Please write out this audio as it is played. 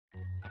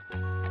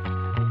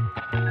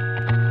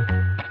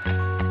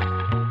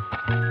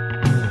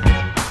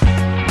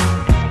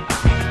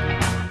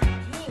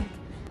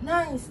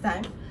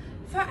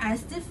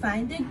has to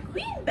find the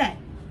green bag.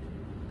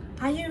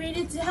 Are you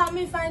ready to help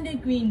me find the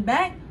green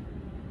bag?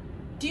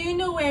 Do you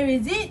know where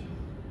is it?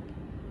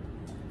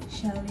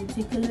 Shall we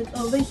take a look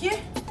over here?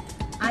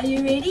 Are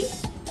you ready?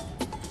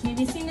 Can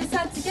we sing the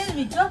song together?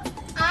 We go.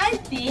 I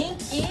think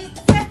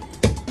it's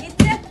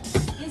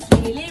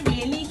really,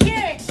 really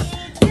here.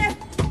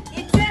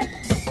 It's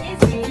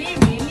really,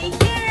 really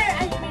here.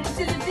 Are you ready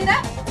to lift it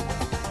up?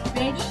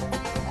 Ready?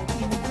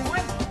 Okay, we go 1,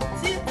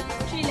 2,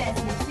 3.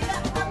 Let's lift it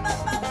up. Up,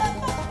 up, up, up,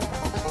 up.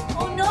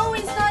 Oh no,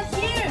 it's not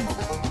here.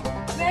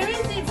 Where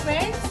is it,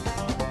 friends?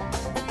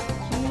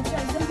 Can you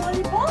try the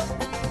volleyball?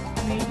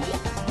 Ready?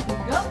 Here we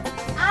go.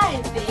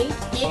 I think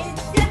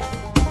it's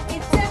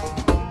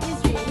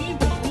really,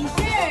 really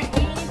here.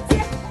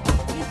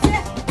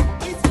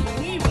 It's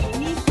really,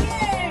 really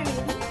here. Ready?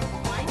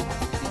 1,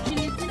 2, 3,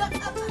 lift it up,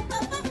 up, up,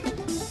 up, up.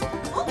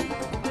 Oh,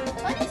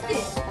 what is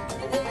this?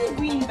 Is this the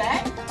green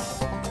bag?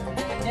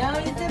 No,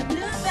 it's the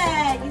blue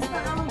bag. It's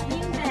not our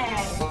green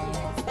bag.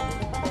 Okay,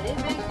 let's put it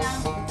back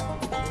down.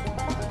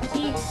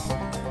 Okay,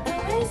 now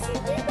where is the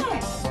green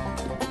bag?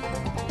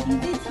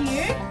 Is it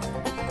here?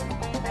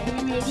 Are you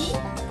ready?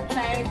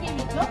 Try it. Here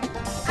we go.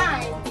 I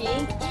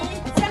think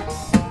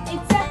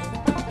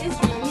it's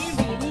really,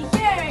 really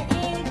here.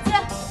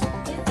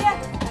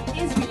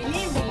 It's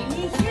really,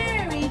 really here.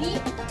 Ready?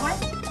 1,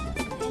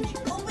 2, 3,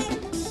 open.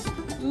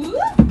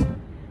 Ooh,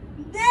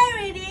 there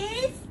it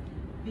is.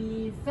 We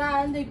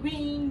found the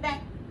green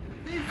bag.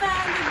 We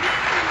found the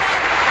green bag.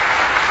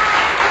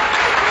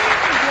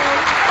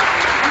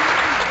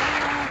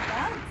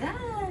 Well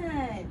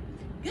done.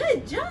 Good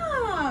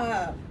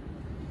job.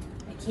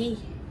 Okay,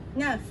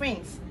 now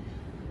friends,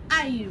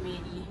 are you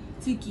ready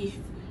to give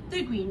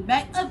the green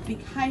bag a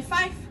big high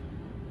five?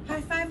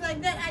 High five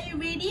like that. Are you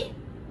ready?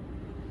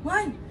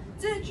 1,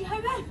 2, 3,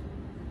 high five.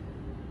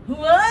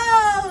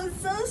 Whoa,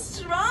 so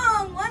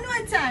strong. One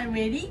more time.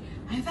 Ready?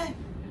 High five.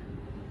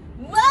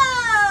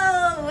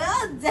 Whoa,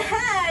 well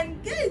done.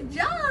 Good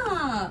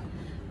job.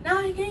 Now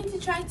I'm going to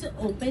try to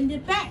open the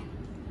bag.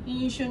 Can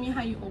you show me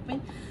how you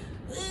open?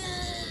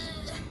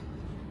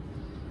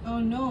 Oh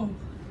no,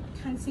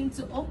 can't seem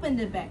to open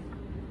the bag.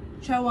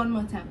 Try one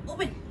more time.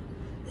 Open.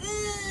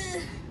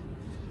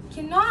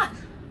 Cannot.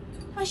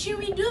 What should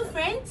we do,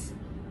 friends?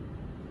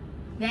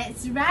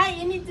 That's right.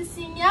 You need to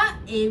sing your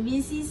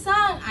ABC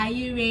song. Are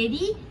you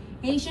ready?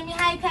 Can you show me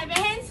how you clap your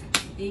hands?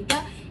 There you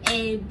go.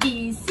 A,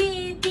 B,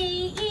 C,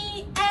 D,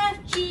 E, F,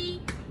 G,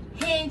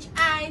 H,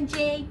 I,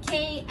 J,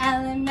 K,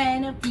 L, M,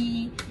 N, O,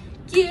 P,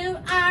 Q,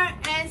 R,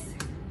 S,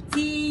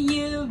 T,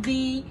 U,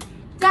 V,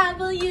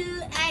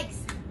 W, X,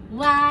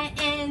 Y,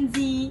 and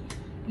Z.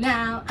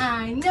 Now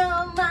I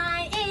know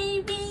my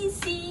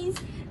ABCs.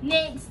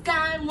 Next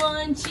time,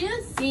 won't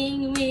you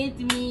sing with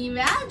me?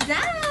 Well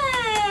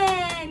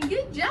done!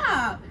 Good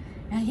job!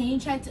 Now can you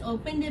try to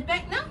open the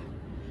bag now?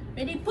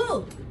 Ready?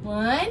 Pull.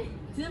 1,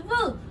 2,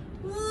 pull.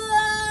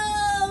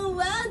 Whoa!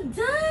 Well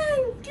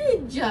done!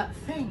 Good job,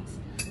 friends.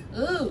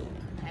 Oh,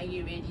 are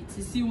you ready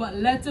to see what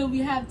letter we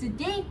have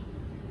today?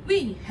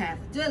 We have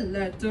the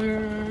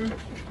letter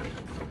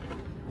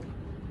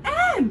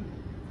M.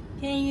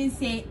 Can you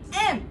say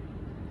M?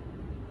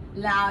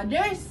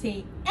 Louder,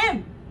 say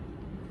M.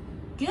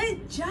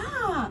 Good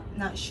job.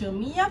 Now show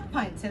me your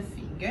pointer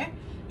finger.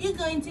 You're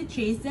going to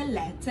trace the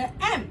letter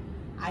M.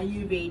 Are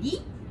you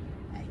ready?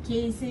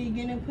 Okay, so you're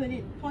gonna point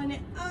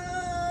it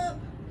up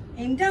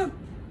and down.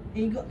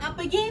 Then you go up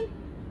again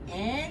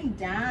and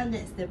down.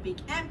 That's the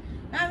big M.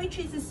 Now we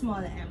trace the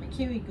smaller M.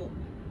 Okay, we go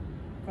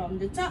from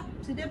the top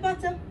to the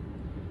bottom.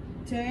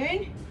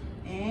 Turn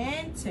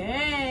and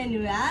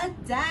turn. Well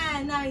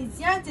done. Now it's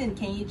your turn.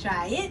 Can you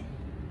try it?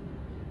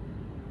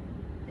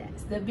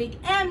 That's the big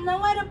M. Now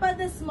what about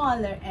the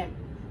smaller M?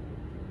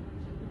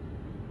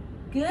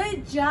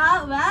 Good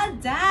job. Well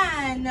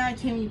done. Now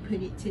can we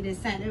put it to the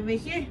side over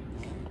here?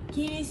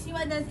 Can you see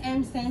what does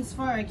M stands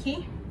for?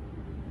 Okay.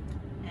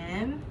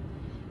 M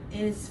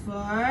is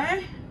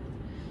for...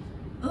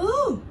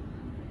 Oh,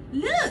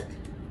 look.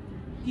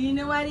 Do you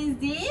know what is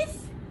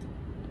this?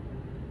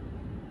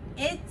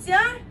 It's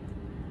your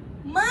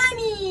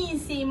money.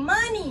 Say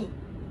money.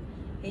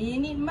 And you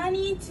need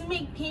money to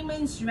make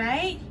payments,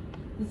 right?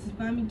 This is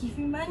mommy give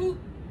you money.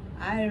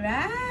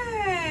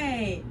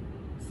 Alright.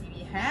 See,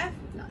 we have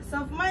lots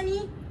of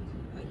money.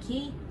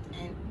 Okay.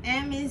 And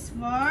M is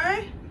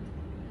for...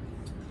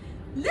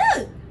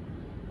 Look!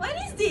 What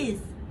is this?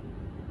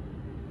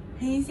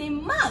 Can you say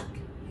mug?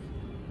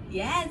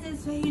 Yes,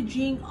 that's where you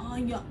drink all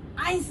your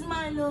iced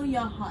Milo,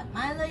 your hot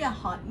Milo, your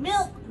hot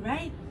milk,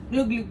 right?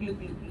 Glug, glug, glug,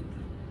 glug,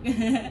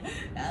 glug.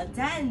 Well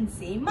done.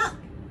 Say mug.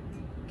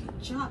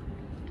 Good job.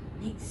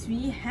 Next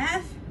we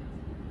have...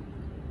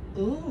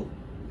 Oh,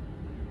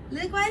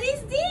 look, what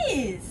is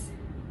this?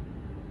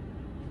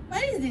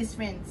 What is this,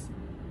 friends?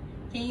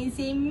 Can you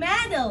say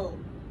medal?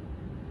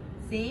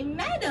 Say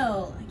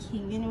medal. Okay,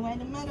 I'm gonna wear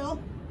the medal.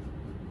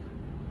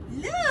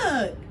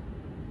 Look!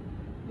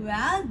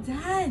 Well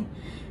done.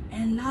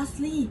 And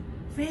lastly,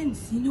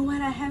 friends, you know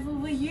what I have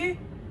over here?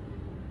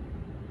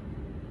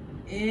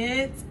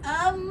 It's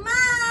a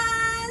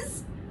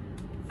mask!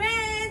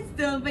 Friends,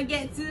 Don't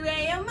forget to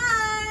wear your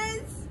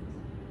mask.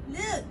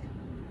 Look.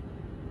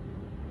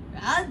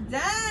 Well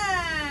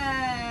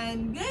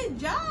done. Good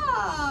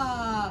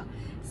job.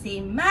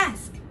 Say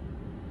mask.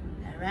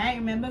 Alright,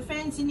 remember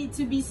friends, you need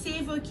to be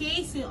safe,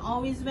 okay? So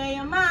always wear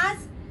your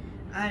mask.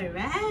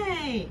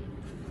 Alright.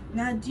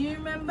 Now do you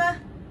remember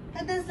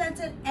what does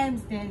letter M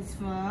stands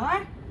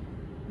for?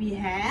 We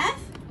have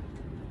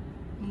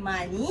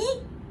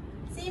money.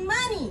 Say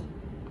money.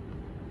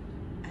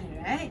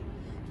 Alright.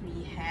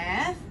 We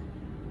have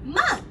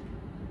mug.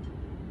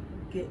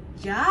 Good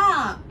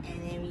job.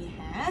 And then we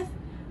have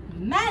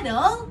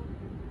medal.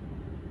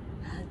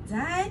 Well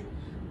done.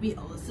 We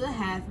also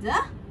have the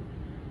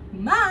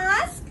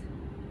mask.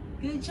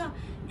 Good job.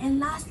 And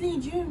lastly,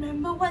 do you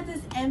remember what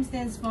does M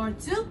stands for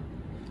too?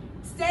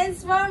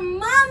 Stands for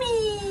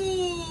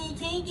mommy.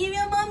 Can you give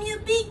your mommy a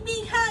big,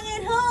 big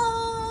hug at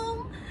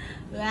home?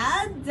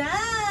 Well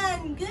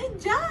done.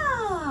 Good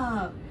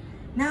job.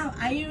 Now,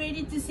 are you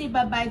ready to say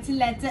bye-bye to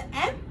letter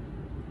M?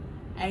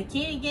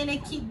 Okay, we're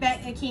gonna keep back,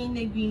 okay, in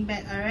the green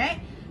bag, alright?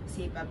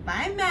 Say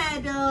bye-bye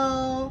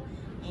medal.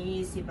 And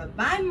you say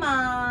bye-bye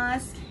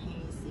mask.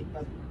 And you say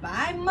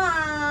bye-bye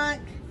mug.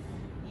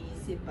 And you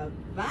say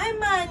bye-bye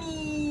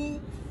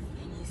money.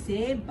 And you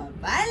say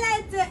bye-bye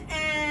letter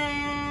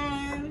M.